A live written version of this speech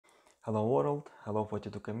Hello world, hello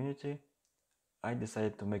 42 community. I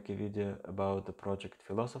decided to make a video about the project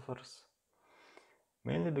Philosophers,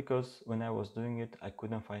 mainly because when I was doing it I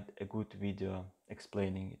couldn't find a good video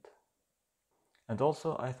explaining it. And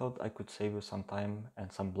also I thought I could save you some time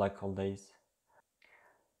and some black hole days.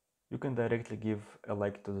 You can directly give a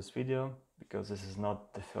like to this video, because this is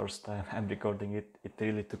not the first time I'm recording it. It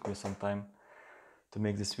really took me some time to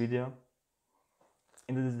make this video.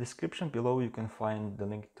 In the description below you can find the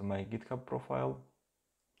link to my GitHub profile.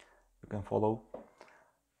 You can follow.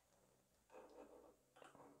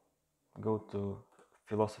 Go to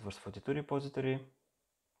Philosophers 42 repository,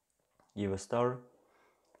 give a star,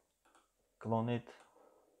 clone it,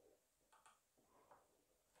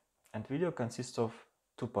 and video consists of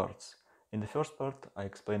two parts. In the first part I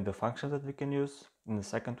explain the functions that we can use. In the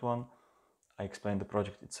second one I explain the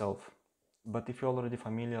project itself. But if you're already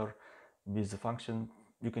familiar with the function,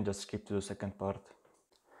 you can just skip to the second part.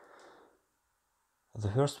 The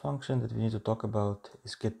first function that we need to talk about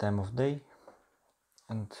is getTimeOfDay,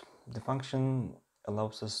 and the function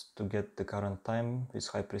allows us to get the current time with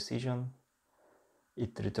high precision.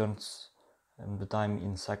 It returns the time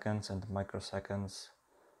in seconds and microseconds.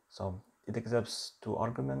 So it accepts two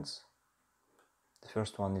arguments. The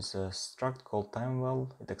first one is a struct called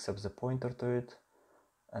timeWell. It accepts the pointer to it.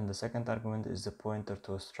 And the second argument is the pointer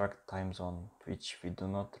to a struct timezone, which we do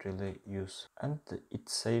not really use. And it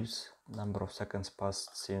saves number of seconds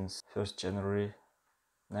passed since 1st January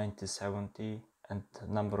 1970 and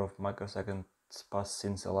number of microseconds passed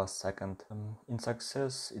since the last second. In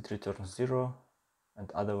success it returns 0 and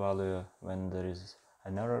other value when there is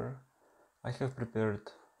an error. I have prepared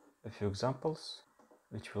a few examples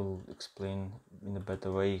which will explain in a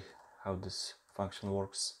better way how this function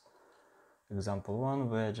works. Example 1,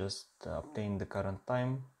 where I just obtain the current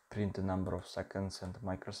time, print the number of seconds and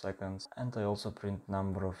microseconds, and I also print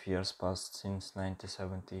number of years passed since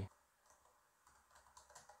 1970.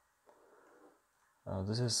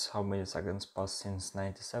 This is how many seconds passed since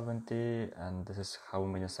 1970, and this is how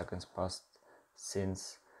many seconds passed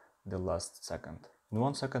since the last second. In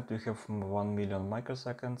 1 second we have 1 million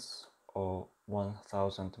microseconds or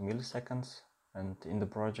 1000 milliseconds, and in the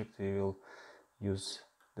project we will use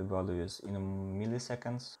the values in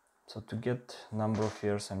milliseconds. So to get number of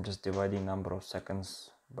years I'm just dividing number of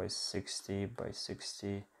seconds by 60 by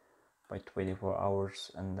 60 by 24 hours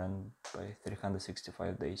and then by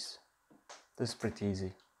 365 days. This is pretty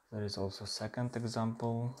easy. There is also a second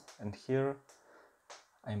example, and here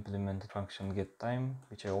I implemented function getTime,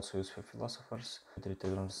 which I also use for Philosophers. It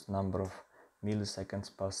returns number of milliseconds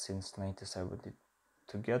passed since 1970.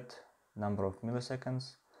 To get number of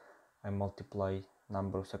milliseconds, I multiply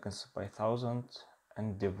number of seconds by 1000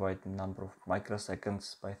 and divide the number of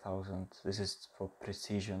microseconds by 1000. This is for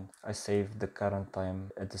precision. I save the current time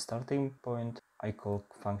at the starting point. I call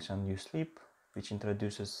function useSleep, which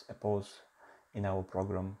introduces a pause in our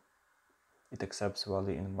program. It accepts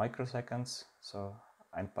value in microseconds, so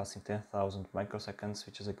I'm passing 10,000 microseconds,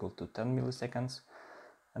 which is equal to 10 milliseconds,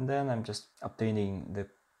 and then I'm just obtaining the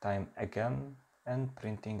time again and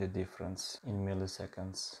printing the difference in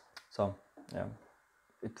milliseconds. So yeah,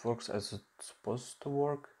 it works as it's supposed to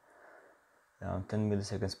work. 10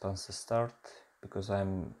 milliseconds past the start, because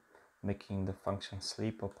I'm making the function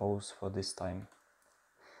sleep or pause for this time.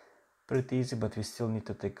 Pretty easy, but we still need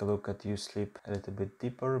to take a look at useSleep a little bit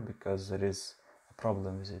deeper, because there is a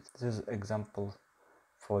problem with it. This is an example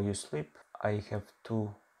for useSleep. I have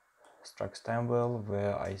two structs timewell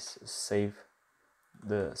where I save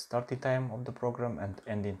the starting time of the program and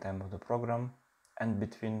ending time of the program, and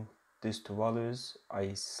between these two values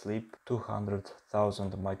I sleep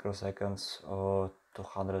 200,000 microseconds or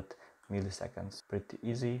 200 milliseconds. Pretty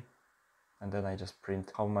easy. And then I just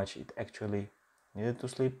print how much it actually needed to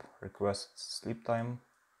sleep, request sleep time,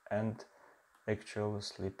 and actual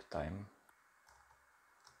sleep time.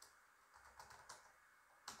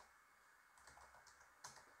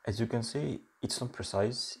 As you can see, it's not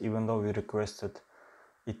precise. Even though we requested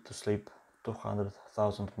it to sleep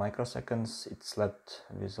 200,000 microseconds, it slept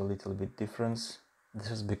with a little bit difference. This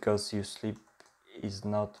is because useSleep is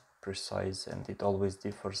not precise and it always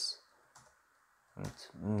differs, and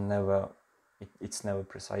it's never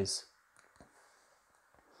precise.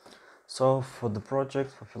 So for the project,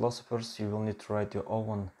 for Philosophers, you will need to write your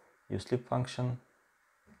own useSleep function,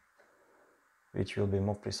 which will be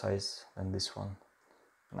more precise than this one.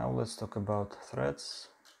 Now let's talk about threads,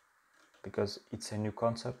 because it's a new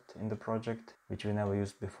concept in the project, which we never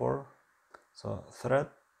used before. So thread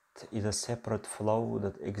is a separate flow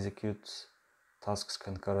that executes tasks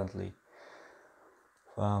concurrently.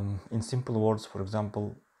 In simple words, for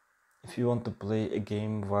example, If you want to play a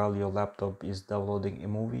game while your laptop is downloading a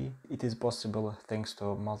movie, it is possible thanks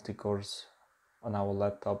to multi-cores on our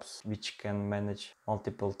laptops, which can manage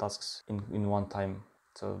multiple tasks in one time.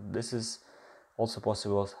 So this is also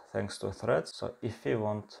possible thanks to threads. So if we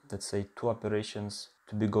want, let's say, 2 operations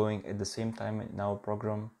to be going at the same time in our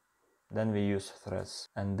program, then we use threads.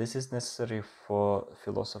 And this is necessary for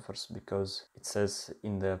philosophers because it says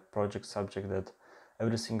in the project subject that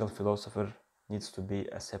every single philosopher needs to be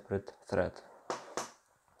a separate thread,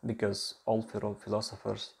 because all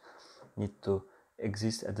philosophers need to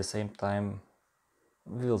exist at the same time.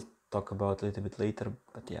 We'll talk about it a little bit later,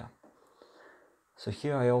 but yeah. So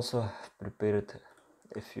here I also prepared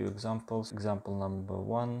a few examples. Example number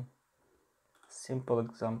 1, simple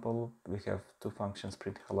example. We have 2 functions,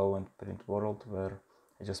 print hello and print world, where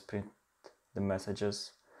I just print the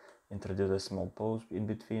messages, introduce a small pause in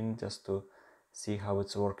between just to see how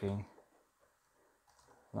it's working.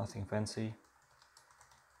 Nothing fancy.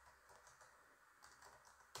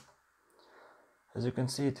 As you can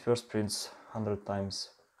see, it first prints 100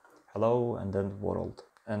 times hello and then world.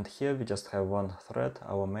 And here we just have one thread,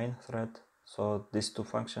 our main thread, so these 2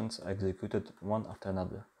 functions are executed one after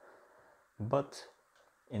another. But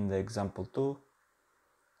in the example 2,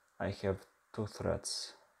 I have 2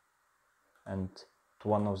 threads, and to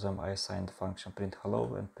one of them I assigned function print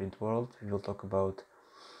hello and print world. We will talk about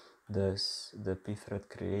the pthread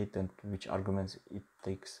create and which arguments it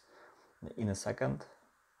takes in a second.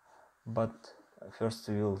 But first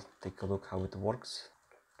we will take a look how it works.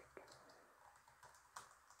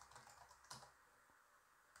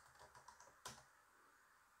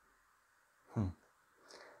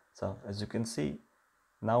 So as you can see,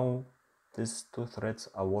 now these 2 threads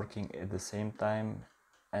are working at the same time,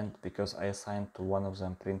 and because I assigned to one of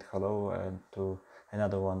them print hello and to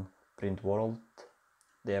another one print world,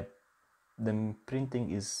 the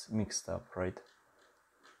printing is mixed up, right?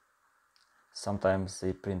 Sometimes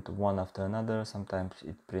they print one after another, sometimes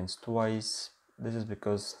it prints twice. This is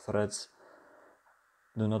because threads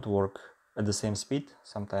do not work at the same speed.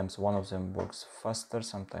 Sometimes one of them works faster,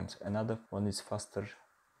 sometimes another one is faster.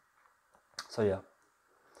 So yeah.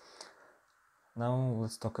 Now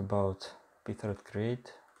let's talk about pthread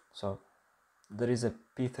create. So there is a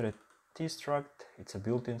pthread t struct. It's a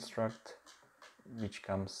built-in struct which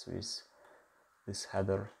comes with this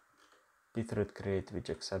header pthread create, which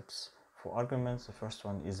accepts 4 arguments. The first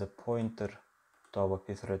one is a pointer to our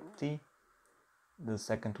pthread t. The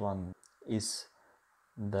second one is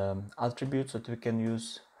the attributes that we can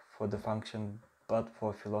use for the function, but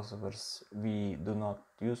for philosophers we do not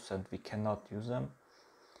use and we cannot use them.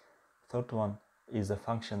 Third one is the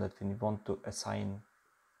function that we want to assign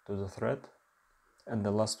to the thread. And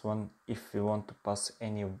the last one, if we want to pass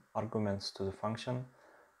any arguments to the function,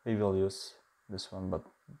 we will use this one, but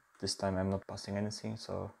this time I'm not passing anything,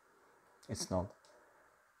 so it's null.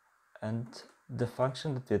 And the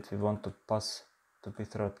function that we want to pass to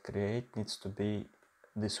pthread create needs to be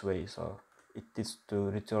this way. So it needs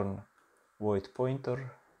to return void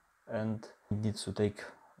pointer, and it needs to take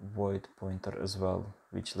void pointer as well,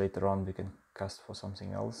 which later on we can cast for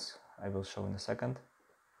something else. I will show in a second.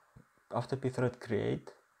 After pthread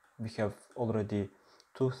create, we have already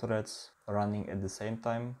 2 threads running at the same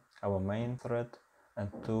time, our main thread and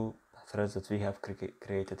 2 threads that we have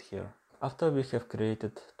created here. After we have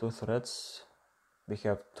created 2 threads, we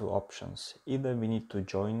have 2 options. Either we need to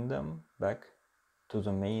join them back to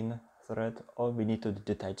the main thread, or we need to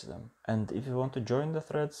detach them. And if you want to join the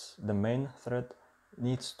threads, the main thread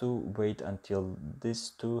needs to wait until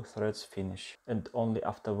these 2 threads finish, and only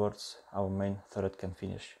afterwards our main thread can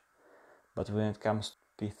finish. But when it comes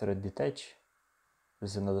to pthread detach,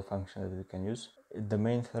 this is another function that we can use. The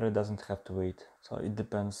main thread doesn't have to wait, so it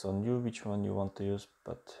depends on you which one you want to use,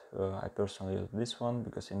 but I personally use this one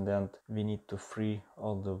because in the end we need to free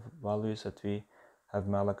all the values that we have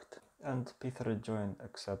malloced. And pthread join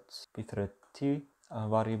accepts pthread t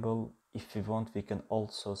variable. If we want, we can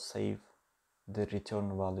also save the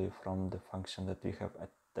return value from the function that we have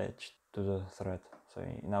attached to the thread. So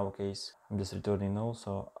in our case, I'm just returning null,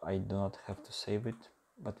 so I do not have to save it,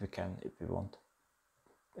 but we can if we want.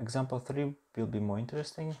 Example 3 will be more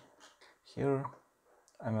interesting. Here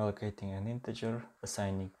I'm allocating an integer,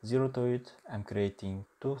 assigning 0 to it. I'm creating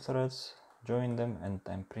 2 threads, join them, and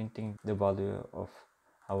I'm printing the value of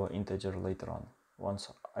our integer later on, once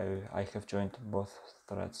I have joined both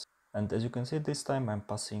threads. And as you can see, this time I'm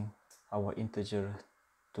passing our integer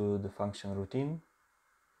to the function routine,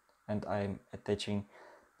 and I'm attaching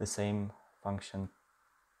the same function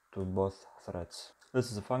to both threads.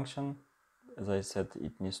 This is a function. As I said,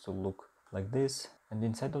 it needs to look like this, and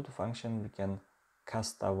inside of the function we can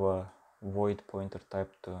cast our void pointer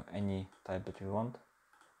type to any type that we want.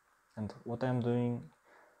 And what I'm doing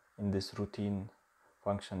in this routine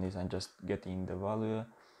function is I'm just getting the value,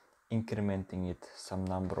 incrementing it some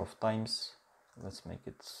number of times. Let's make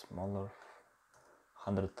it smaller,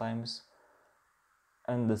 100 times,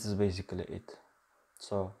 and this is basically it.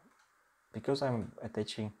 So because I'm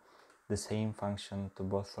attaching the same function to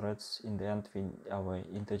both threads, in the end our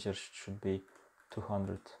integer should be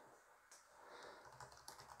 200.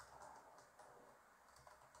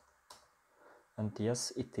 And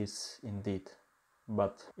yes, it is indeed.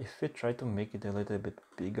 But if we try to make it a little bit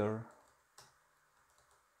bigger,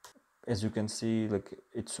 as you can see, like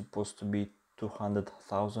it's supposed to be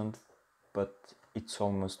 200,000, but it's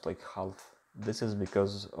almost like half. This is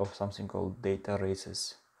because of something called data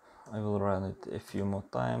races. I will run it a few more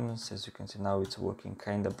times. As you can see, now it's working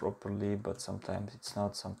kinda properly, but sometimes it's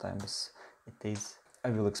not, sometimes it is. I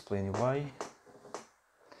will explain why.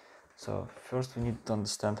 So first we need to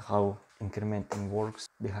understand how incrementing works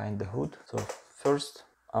behind the hood. So first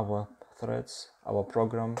our threads, our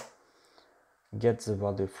program gets the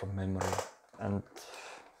value from memory, and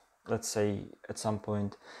let's say at some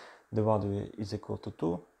point the value is equal to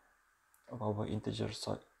 2 of our integer,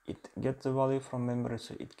 so it gets the value from memory,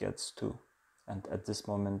 so it gets 2, and at this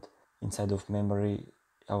moment inside of memory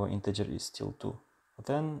our integer is still 2.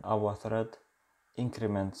 Then our thread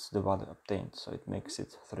increments the value obtained, so it makes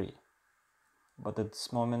it 3, but at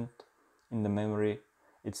this moment in the memory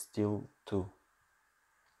it's still 2,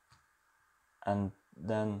 and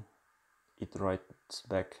then it writes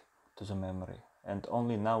back to the memory, and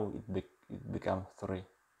only now it becomes 3.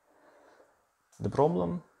 The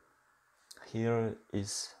problem here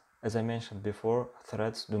is, as I mentioned before,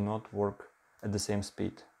 threads do not work at the same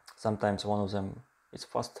speed. Sometimes one of them is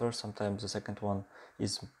faster, sometimes the second one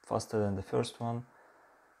is faster than the first one,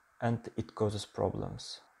 and it causes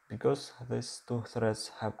problems. Because these two threads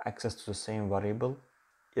have access to the same variable,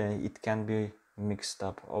 it can be mixed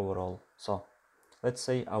up overall. So let's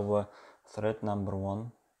say our thread number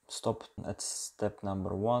 1 stopped at step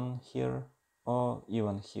number 1 here, or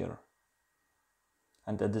even here,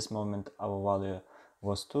 and at this moment our value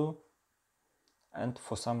was 2, and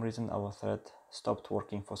for some reason our thread stopped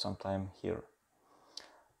working for some time here,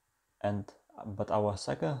 but our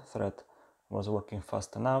second thread was working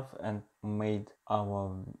fast enough and made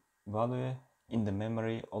our value in the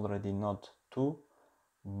memory already not 2,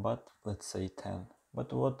 but let's say 10.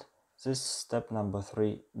 But what this step number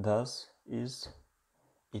 3 does is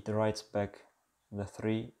it writes back the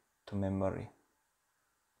 3 to memory.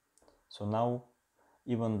 So now,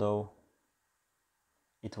 even though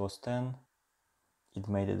it was 10, it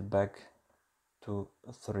made it back to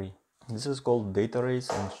 3. This is called data race,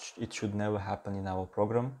 and it should never happen in our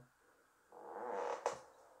program.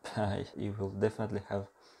 You will definitely have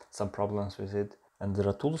some problems with it, and there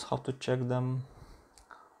are tools how to check them,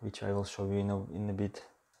 which I will show you in a bit.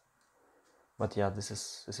 But yeah, this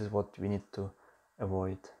is what we need to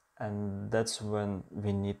avoid, and that's when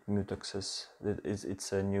we need mutexes.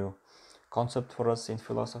 It's a new concept for us in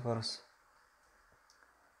Philosophers,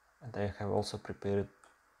 and I have also prepared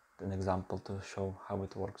an example to show how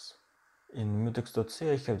it works. In mutex.c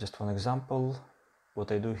I have just one example.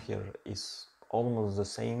 What I do here is almost the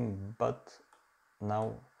same, but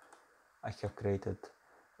now I have created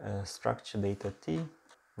a structure data t,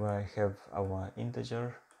 where I have our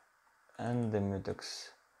integer and the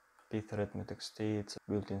mutex pthread mutex t. It's a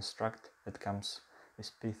built-in struct that comes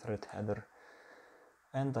with pthread header,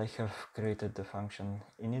 and I have created the function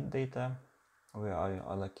initData, where I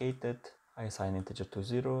allocate it, I assign integer to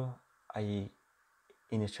 0, I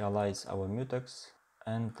initialize our mutex,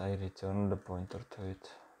 and I return the pointer to it.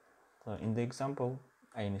 So in the example,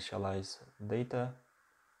 I initialize data,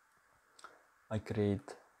 I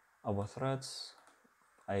create our threads,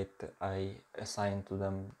 I assign to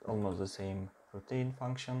them almost the same routine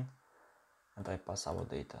function, and I pass our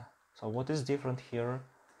data. So what is different here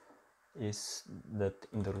is that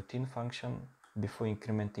in the routine function, before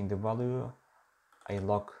incrementing the value, I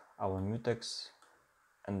lock our mutex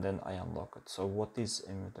and then I unlock it. So what is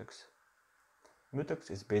a mutex? Mutex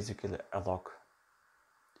is basically a lock.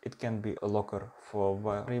 It can be a locker for a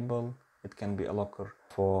variable, it can be a locker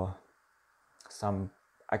for some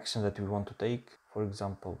action that we want to take, for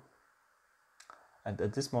example. And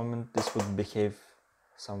at this moment, this would behave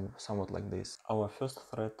somewhat like this. Our first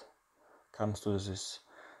thread comes to this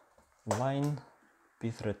line,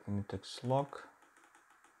 pthread mutex lock,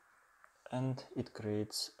 and it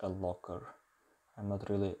creates a locker. I'm not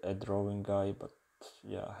really a drawing guy, but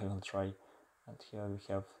yeah, I will try. And here we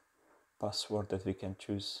have password that we can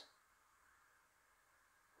choose.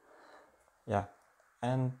 Yeah,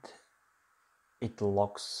 and it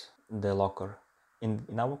locks the locker. In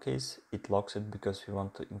our case, it locks it because we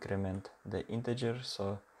want to increment the integer.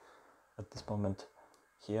 So at this moment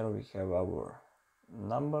here we have our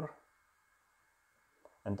number,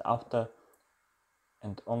 and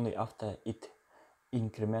only after it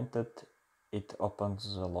incremented, it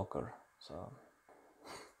opens the locker. So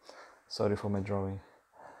sorry for my drawing.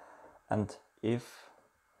 And if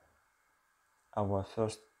our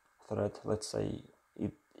first thread, let's say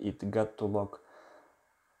it got to lock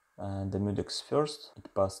the mutex first,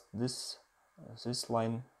 it passed this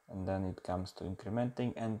line, and then it comes to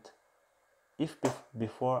incrementing. And if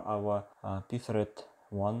before our pthread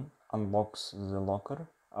 1 unlocks the locker,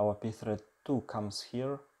 our pthread 2 comes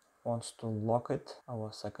here, wants to lock it,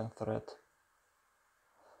 our second thread,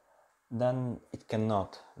 then it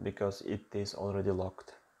cannot, because it is already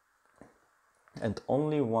locked. And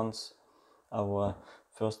only once our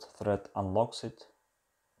first thread unlocks it,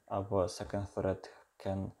 our second thread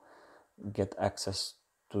can get access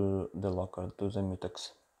to the locker, to the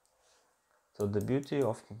mutex. So the beauty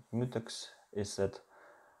of mutex is that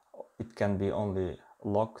it can be only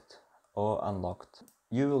locked or unlocked.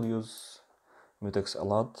 You will use mutex a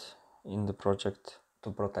lot in the project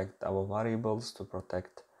to protect our variables, to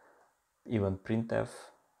protect even printf.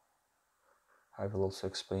 I will also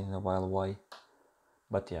explain in a while why.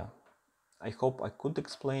 But yeah, I hope I could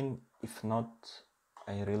explain. If not,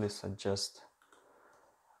 I really suggest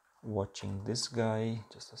watching this guy.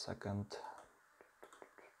 Just a second.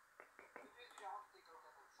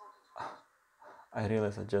 I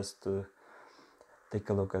really suggest to take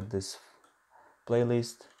a look at this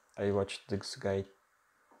playlist. I watched this guy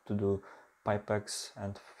to do pipexes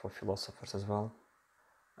and for philosophers as well.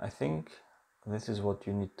 I think this is what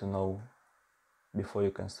you need to know before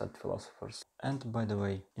you can start philosophers. And by the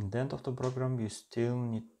way, in the end of the program you still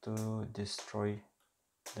need to destroy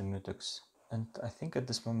the mutex. And I think at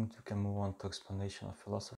this moment we can move on to explanation of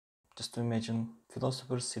philosophy. Just to imagine,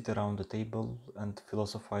 philosophers sit around the table and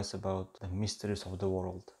philosophize about the mysteries of the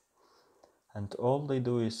world. And all they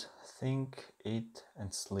do is think, eat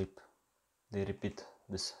and sleep. They repeat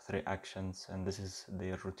these three actions, and this is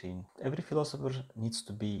their routine. Every philosopher needs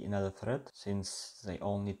to be in another thread, since they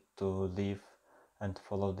all need to live and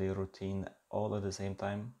follow their routine all at the same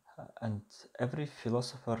time. And every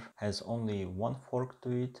philosopher has only one fork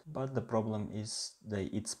to eat, but the problem is they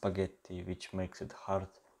eat spaghetti, which makes it hard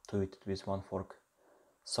to eat it with one fork.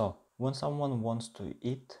 So, when someone wants to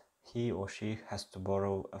eat, he or she has to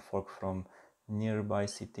borrow a fork from nearby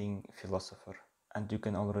sitting philosopher. And you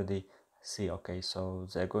can already see, okay, so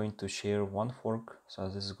they're going to share one fork, so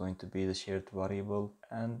this is going to be the shared variable,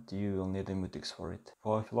 and you will need a mutex for it.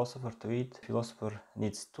 For a philosopher to eat, philosopher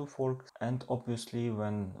needs two forks, and obviously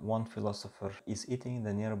when one philosopher is eating,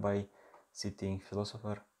 the nearby sitting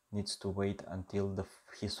philosopher needs to wait until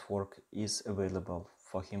his fork is available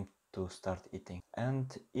for him to start eating.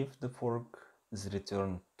 And if the fork is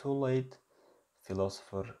returned too late,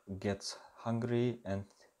 philosopher gets hungry and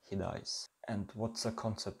he dies. And what's the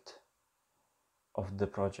concept of the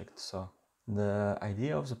project? So the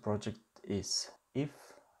idea of the project is, if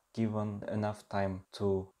given enough time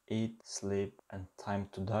to eat, sleep and time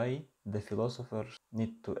to die, the philosophers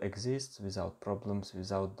need to exist without problems,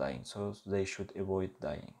 without dying, so they should avoid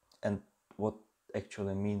dying. And what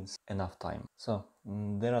actually means enough time? So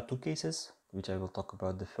there are two cases which I will talk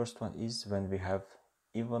about. The first one is when we have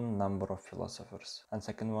even number of philosophers, and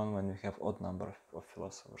second one when we have odd number of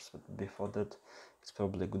philosophers. But before that, it's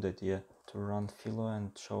probably a good idea to run philo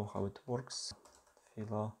and show how it works.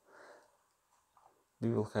 Philo, we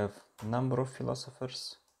will have number of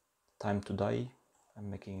philosophers, time to die,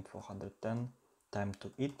 I'm making it 410, time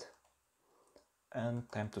to eat and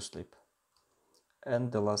time to sleep.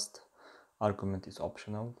 And the last argument is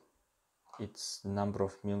optional. It's the number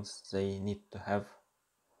of meals they need to have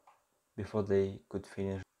before they could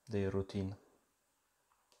finish their routine.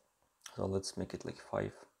 So let's make it like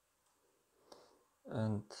 5.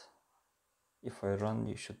 And if I run,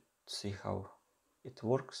 you should see how it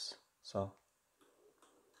works. So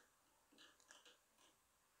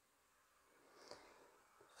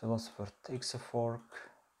philosopher takes a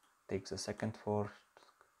fork, takes a second fork,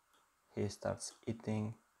 he starts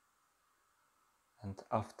eating, and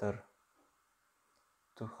after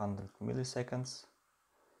 200 milliseconds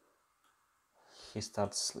he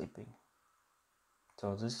starts sleeping.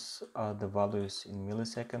 So these are the values in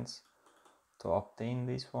milliseconds. To obtain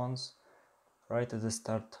these ones, right at the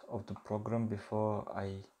start of the program, before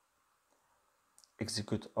I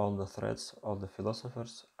execute all the threads, all the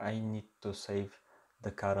philosophers, I need to save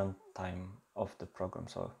the current time of the program.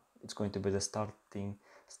 So it's going to be the start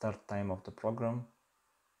time of the program.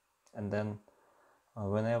 and then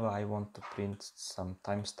whenever I want to print some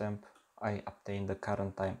timestamp, I obtain the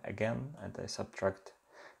current time again and I subtract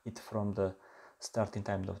it from the starting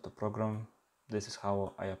time of the program. This is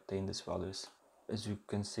how I obtain these values. As you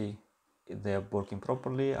can see, they are working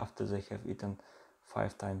properly. After they have eaten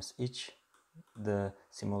 5 times each, the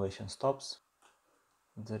simulation stops.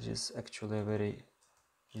 There is actually a very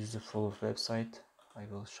useful website I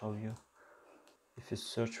will show you. If you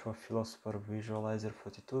search for Philosopher Visualizer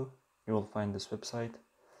 42, you will find this website.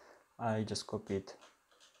 I just copied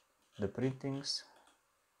the printings,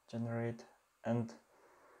 generate, and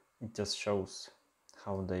it just shows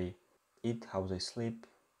how they eat, how they sleep,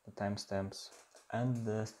 the timestamps. And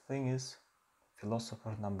the thing is,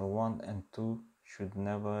 philosopher number 1 and 2 should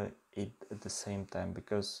never eat at the same time,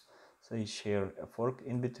 because they share a fork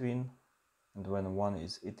in between, and when one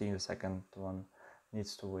is eating, the second one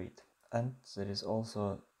needs to wait. And there is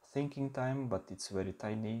also thinking time, but it's very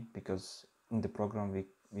tiny, because in the program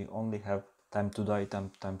we only have time to die,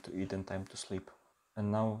 time to eat, and time to sleep.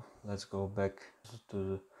 And now let's go back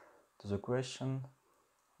to the question,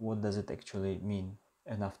 what does it actually mean,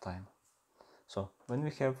 enough time? So when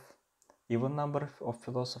we have even number of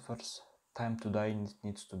philosophers, time to die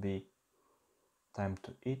needs to be time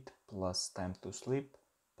to eat plus time to sleep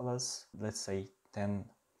plus, let's say, 10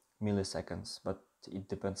 milliseconds, but it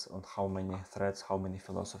depends on how many threads, how many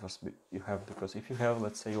philosophers you have, because if you have,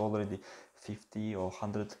 let's say, already 50 or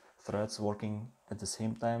 100 threads working at the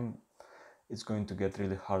same time, it's going to get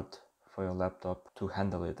really hard for your laptop to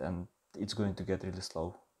handle it, and it's going to get really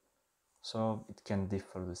slow. So it can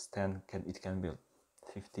differ. This 10 it can be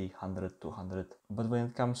 50, 100, 200. But when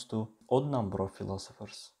it comes to odd number of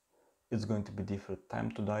philosophers, it's going to be different.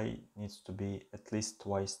 Time to die needs to be at least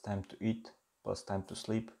twice time to eat plus time to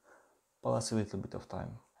sleep plus a little bit of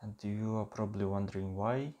time. And you are probably wondering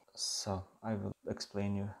why. So I will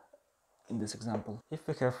explain you in this example. If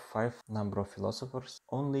we have 5 number of philosophers,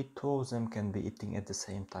 only 2 of them can be eating at the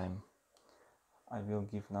same time. I will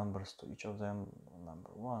give numbers to each of them.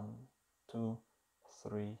 Number 1, 2,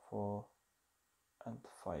 3, 4, and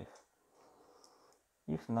 5.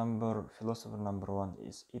 If philosopher number 1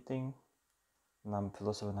 is eating,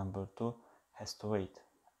 philosopher number 2 has to wait.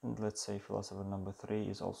 And let's say philosopher number 3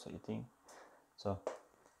 is also eating. So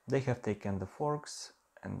they have taken the forks,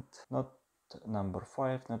 and not number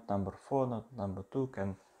 5, not number 4, not number 2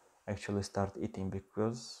 can actually start eating,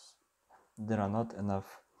 because there are not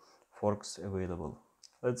enough forks available.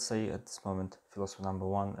 Let's say at this moment philosopher number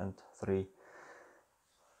 1 and 3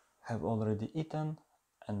 have already eaten,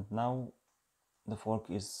 and now the fork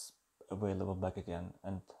is available back again,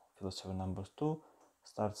 and philosopher number 2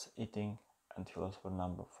 starts eating, and philosopher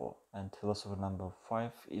number 4 and philosopher number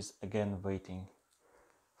 5 is again waiting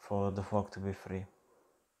for the fork to be free.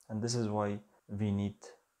 And this is why we need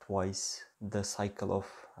twice the cycle of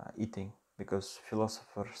eating, because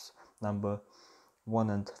philosophers number 1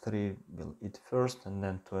 and 3 will eat first, and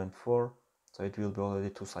then 2 and 4, so it will be already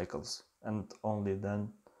 2 cycles, and only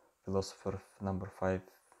then philosopher number 5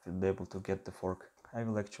 will be able to get the fork. I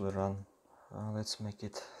will actually run, let's make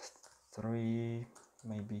it 3,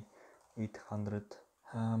 maybe 800.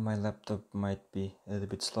 My laptop might be a little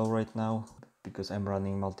bit slow right now, because I'm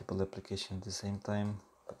running multiple applications at the same time,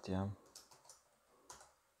 but yeah.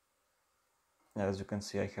 As you can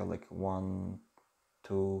see, I have like 1-2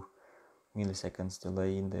 milliseconds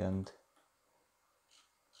delay in the end,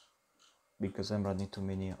 because I'm running too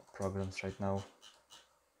many programs right now.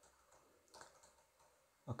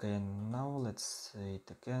 Okay, and now let's say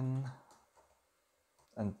it again,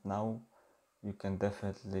 and now you can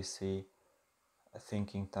definitely see a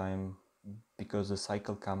thinking time, because the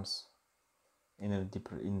cycle comes in a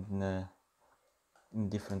different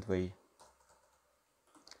way.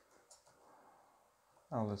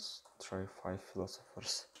 Now let's try 5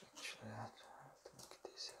 philosophers. Actually, to make it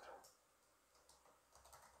easier.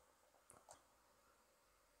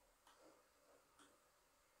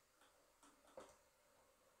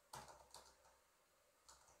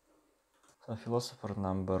 So philosopher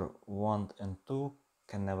number 1 and 2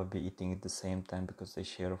 can never be eating at the same time, because they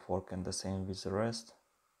share a fork and the same with the rest.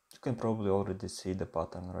 You can probably already see the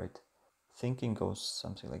pattern, right? Thinking goes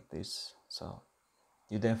something like this. So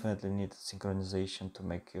you definitely need synchronization to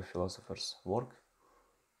make your philosophers work.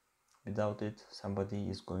 Without it, somebody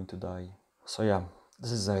is going to die. So yeah,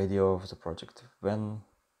 this is the idea of the project. When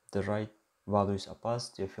the right values are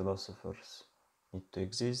passed, your philosophers need to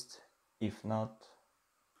exist. If not,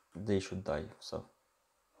 they should die. So,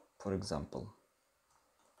 for example,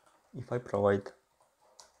 if I provide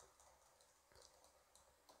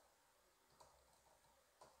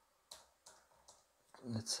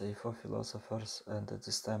let's say for philosophers, and at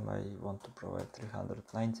this time I want to provide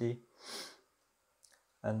 390,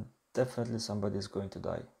 and definitely somebody is going to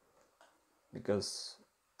die, because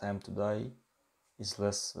time to die is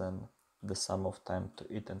less than the sum of time to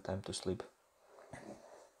eat and time to sleep.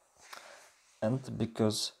 And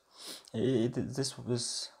because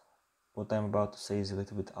this what I'm about to say is a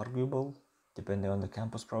little bit arguable, depending on the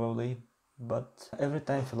campus probably, but every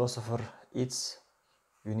time philosopher eats,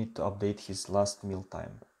 you need to update his last meal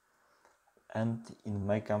time. And in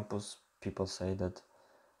my campus, people say that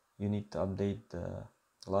you need to update the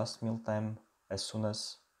last meal time as soon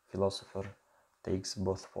as philosopher takes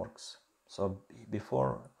both forks. So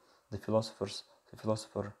before the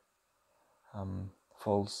philosopher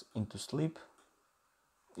falls into sleep,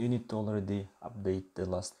 you need to already update the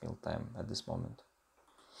last meal time at this moment.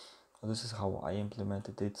 So this is how I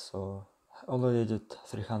implemented it. So already did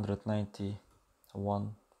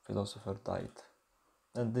 391 philosopher died,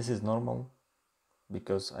 and this is normal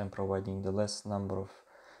because I'm providing the less number of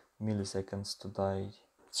milliseconds to die.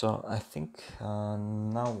 So I think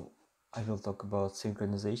now I will talk about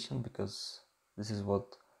synchronization, because this is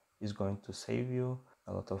what is going to save you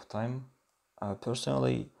a lot of time.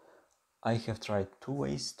 Personally, I have tried 2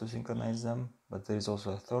 ways to synchronize them, but there is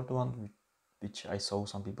also a third one which I saw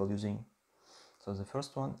some people using. So the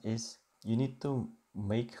first one is you need to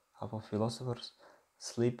make half of philosophers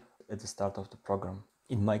sleep at the start of the program.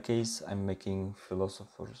 In my case, I'm making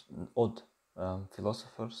odd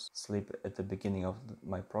philosophers sleep at the beginning of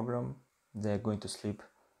my program. They are going to sleep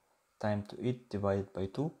time to eat divided by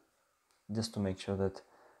 2, just to make sure that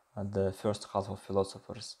the first half of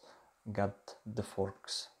philosophers got the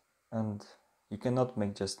forks. And you cannot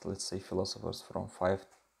make just, let's say, philosophers from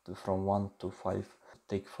 1 to 5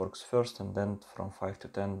 take forks first, and then from 5 to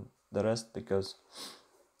 10 the rest, because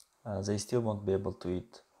they still won't be able to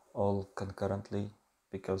eat all concurrently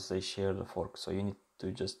because they share the fork. So you need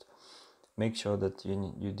to just make sure that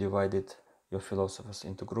you divided your philosophers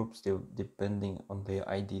into groups depending on their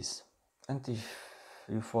IDs. And if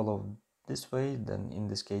you follow this way, then in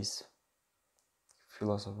this case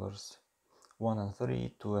philosophers 1 and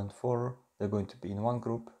 3, 2 and 4, they're going to be in one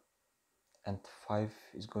group, and 5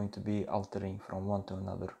 is going to be altering from one to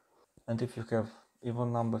another. And if you have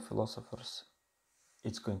even number philosophers,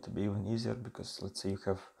 it's going to be even easier, because let's say you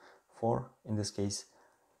have 4, in this case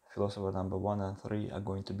philosopher number 1 and 3 are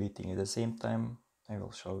going to be eating at the same time. I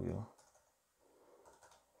will show you.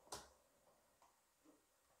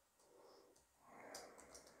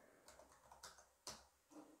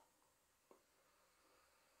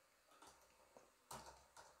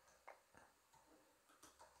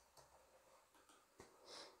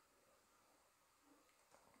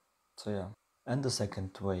 So yeah, and the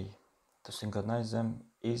second way to synchronize them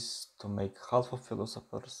is to make half of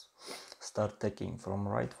philosophers start taking from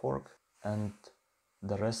right fork, and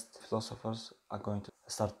the rest philosophers are going to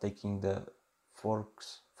start taking the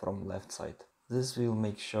forks from left side. This will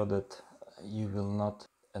make sure that you will not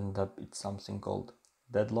end up with something called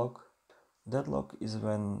deadlock. Deadlock is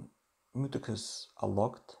when mutuxes are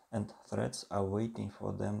locked and threads are waiting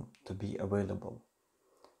for them to be available,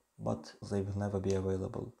 but they will never be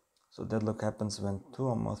available. So deadlock happens when 2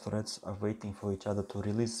 or more threads are waiting for each other to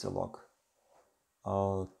release the lock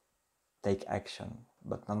or take action,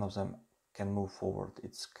 but none of them can move forward.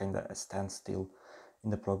 It's kind of a standstill in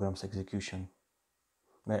the program's execution,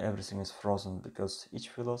 where everything is frozen because each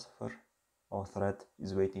philosopher or thread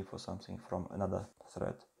is waiting for something from another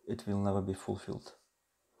thread. It will never be fulfilled.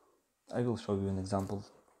 I will show you an example.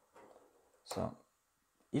 So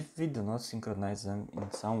if we do not synchronize them in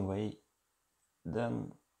some way,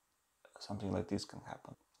 then something like this can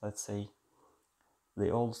happen. Let's say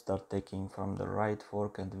they all start taking from the right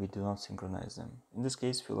fork and we do not synchronize them. In this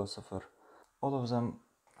case, philosopher, all of them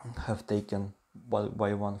have taken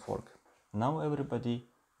by one fork. Now everybody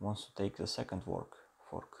wants to take the second fork,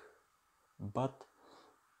 but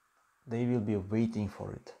they will be waiting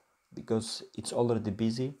for it because it's already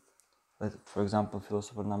busy. For example,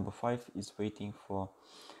 philosopher number 5 is waiting for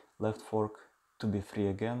left fork to be free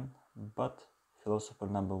again, but philosopher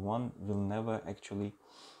number 1 will never actually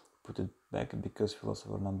put it back, because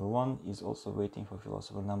philosopher number 1 is also waiting for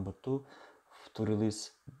philosopher number 2 to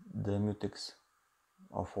release the mutex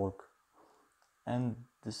or fork. And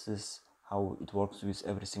this is how it works with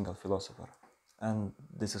every single philosopher. And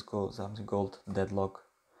this is called something called deadlock,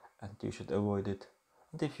 and you should avoid it.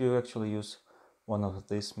 And if you actually use one of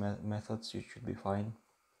these methods, you should be fine.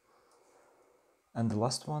 And the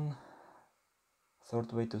last one,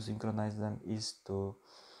 third way to synchronize them, is to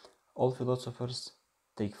all philosophers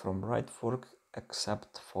take from right fork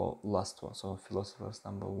except for last one. So philosophers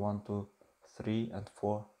number 1 to 3 and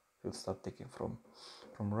 4 will start taking from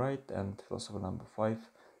right, and philosopher number 5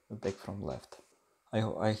 will take from left.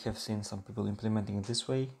 I have seen some people implementing it this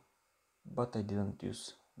way, but I didn't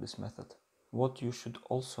use this method. What you should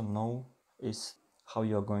also know is how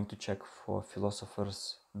you are going to check for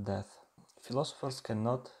philosophers' death. Philosophers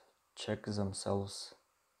cannot check themselves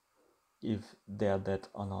if they are dead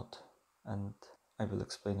or not, and I will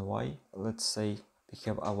explain why. Let's say we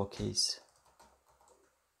have our case.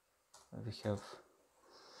 We have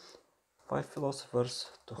 5 philosophers,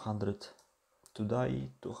 200 to die,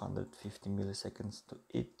 250 milliseconds to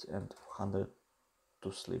eat, and 100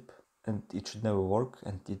 to sleep. And it should never work,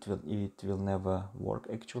 and it will never work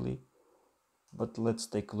actually. But let's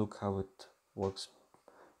take a look how it works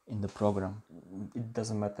in the program. It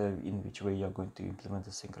doesn't matter in which way you're going to implement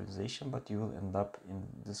the synchronization, but you will end up in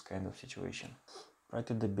this kind of situation. Right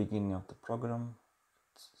at the beginning of the program,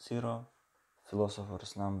 it's 0,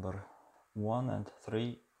 philosophers number 1 and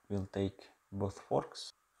 3 will take both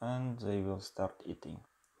forks and they will start eating.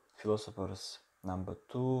 Philosophers number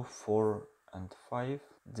 2, 4 and 5,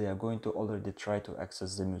 they are going to already try to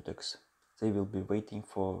access the mutex. They will be waiting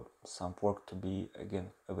for some fork to be again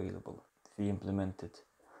available. We implement it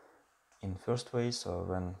in first way, so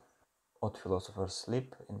when odd philosophers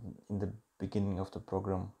sleep in the beginning of the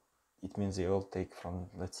program, it means they all take from,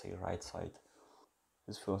 let's say, right side.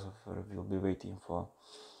 This philosopher will be waiting for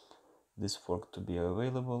this fork to be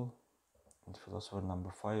available, and philosopher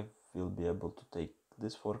number 5 will be able to take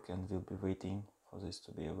this fork and will be waiting for this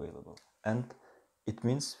to be available. And it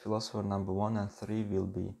means philosopher number 1 and 3 will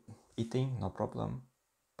be eating, no problem,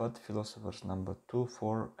 but philosophers number 2,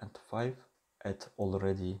 4 and 5 at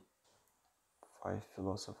already 5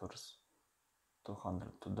 philosophers, 200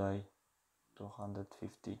 to die,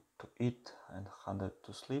 250 to eat, and 100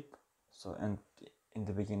 to sleep. So, and in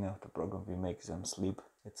the beginning of the program we make them sleep,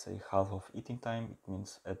 let's say half of eating time. It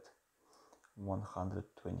means at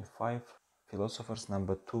 125 philosophers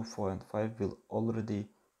number 2, 4 and 5 will already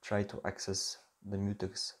try to access the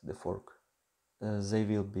mutex, the fork. They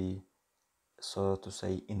will be, so to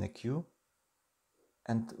say, in a queue,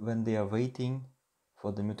 and when they are waiting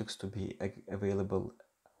for the mutex to be available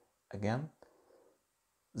again,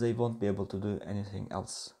 they won't be able to do anything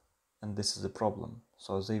else, and this is the problem.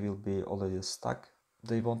 So they will be already stuck.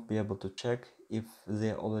 They won't be able to check if they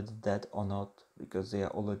are already dead or not, because they are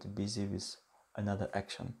already busy with another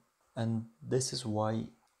action. And this is why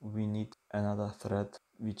we need another thread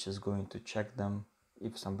which is going to check them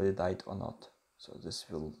if somebody died or not. So this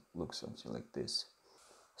will look something like this.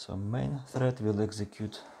 So main thread will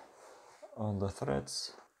execute all the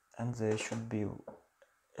threads, and there should be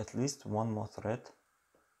at least one more thread,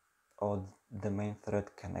 or the main thread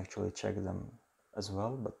can actually check them as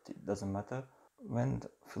well, but it doesn't matter. When the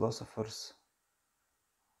philosophers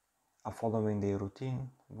are following their routine,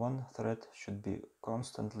 one thread should be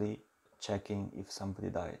constantly checking if somebody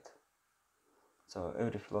died. So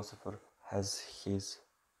every philosopher has his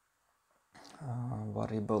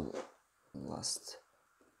variable last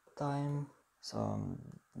time. So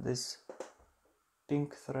this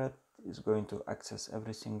pink thread is going to access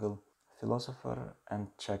every single philosopher and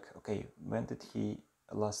check, okay, when did he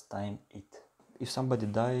last time eat? If somebody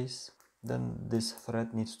dies, then this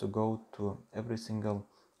thread needs to go to every single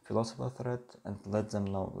philosopher thread and let them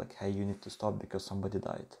know, like, hey, you need to stop because somebody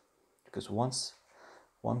died. Because once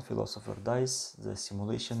one philosopher dies, the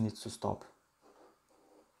simulation needs to stop.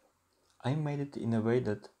 I made it in a way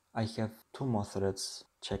that I have 2 more threads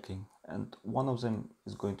checking, and one of them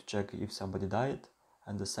is going to check if somebody died,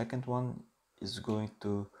 and the second one is going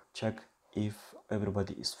to check if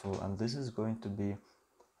everybody is full, and this is going to be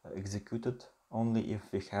executed only if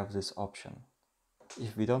we have this option.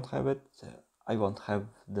 If we don't have it, I won't have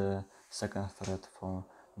the second thread for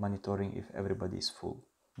monitoring if everybody is full,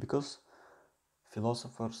 because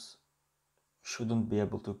philosophers shouldn't be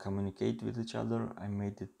able to communicate with each other. I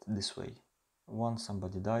made it this way. Once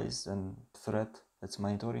somebody dies, then thread that's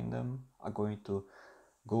monitoring them are going to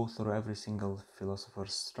go through every single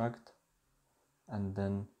philosopher's tract and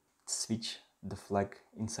then switch the flag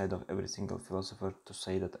inside of every single philosopher to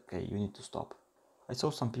say that, okay, you need to stop. I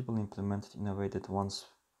saw some people implement it in a way that once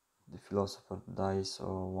the philosopher dies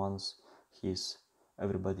or once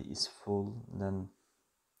everybody is full, then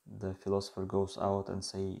the philosopher goes out and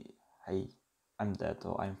say, hey, I'm dead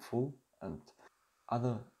or I'm full, and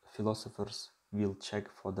other philosophers will check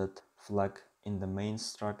for that flag in the main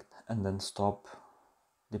struct and then stop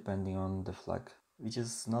depending on the flag, which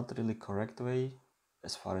is not really correct way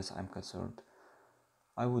as far as I'm concerned.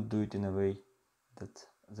 I would do it in a way that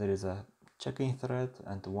there is a checking thread,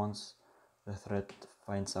 and once the thread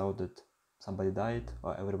finds out that somebody died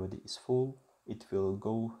or everybody is full, it will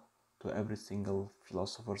go to every single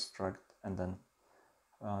philosopher's tract and then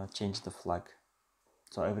change the flag.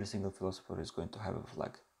 So every single philosopher is going to have a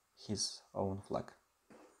flag, his own flag.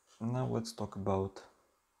 Now let's talk about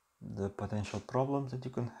the potential problems that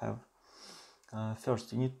you can have.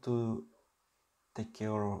 First, you need to take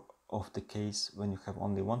care of the case when you have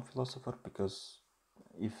only one philosopher, because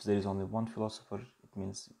if there is only one philosopher, it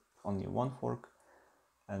means only one fork,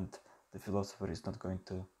 and the philosopher is not going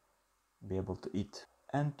to be able to eat.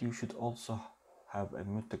 And you should also have a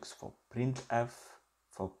mutex for printf,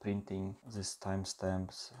 for printing these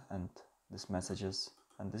timestamps and these messages.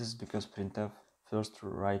 And this is because printf first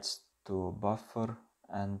writes to a buffer,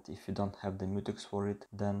 and if you don't have the mutex for it,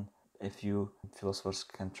 then a few philosophers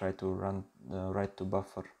can try to run write to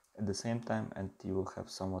buffer at the same time, and you will have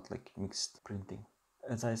somewhat like mixed printing.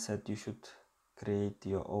 As I said, you should create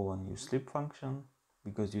your own uSleep function,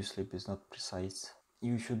 because uSleep is not precise.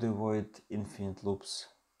 You should avoid infinite loops.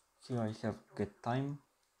 Here I have getTime,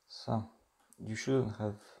 so you shouldn't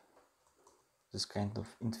have this kind of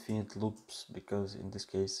infinite loops, because in this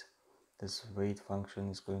case this wait function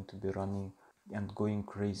is going to be running and going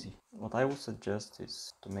crazy. What I would suggest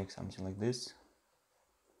is to make something like this.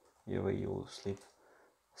 Here you will sleep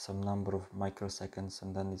some number of microseconds,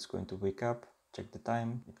 and then it's going to wake up, check the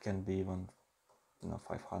time. It can be even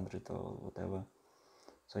 500 or whatever.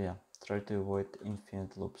 So yeah, try to avoid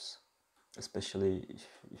infinite loops, especially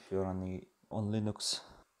if you're running on Linux.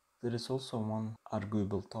 There is also one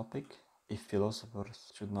arguable topic: if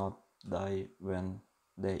philosophers should not die when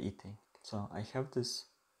they're eating. So I have this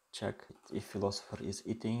check: if philosopher is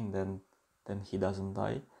eating, then he doesn't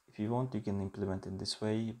die. If you want, you can implement it this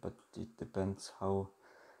way, but it depends how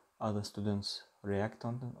other students react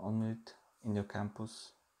on it in your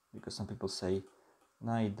campus, because some people say,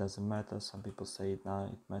 nah, it doesn't matter. Some people say, nah,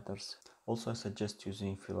 it matters. Also, I suggest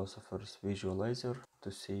using Philosopher's visualizer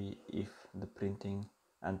to see if the printing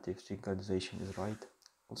and if synchronization is right.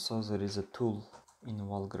 Also, there is a tool in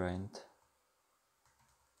Valgrind.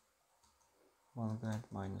 Valgrind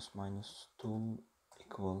minus tool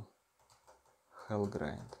equal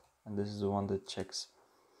Hellgrind. And this is the one that checks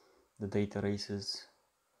the data races,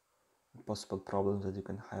 possible problems that you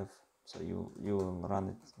can have. So you will run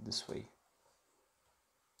it this way.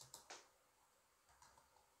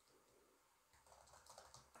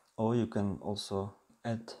 Or you can also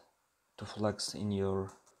add two flags in your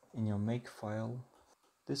make file,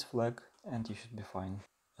 this flag, and you should be fine.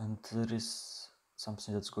 And there is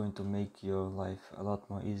something that's going to make your life a lot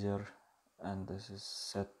more easier, and this is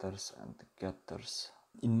setters and getters.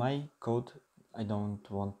 In my code, I don't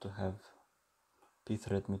want to have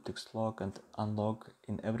pthread mutex log and unlog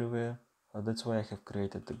in everywhere. That's why I have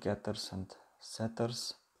created the getters and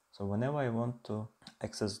setters. So whenever I want to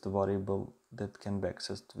access the variable that can be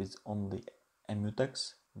accessed with only a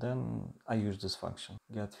mutex, then I use this function: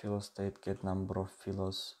 get philostate, get number of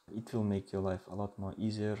philos. It will make your life a lot more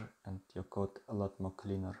easier and your code a lot more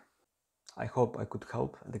cleaner. I hope I could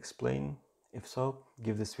help and explain. If so,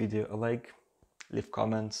 give this video a like, leave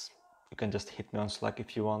comments. You can just hit me on Slack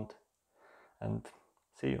if you want, and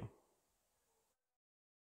see you.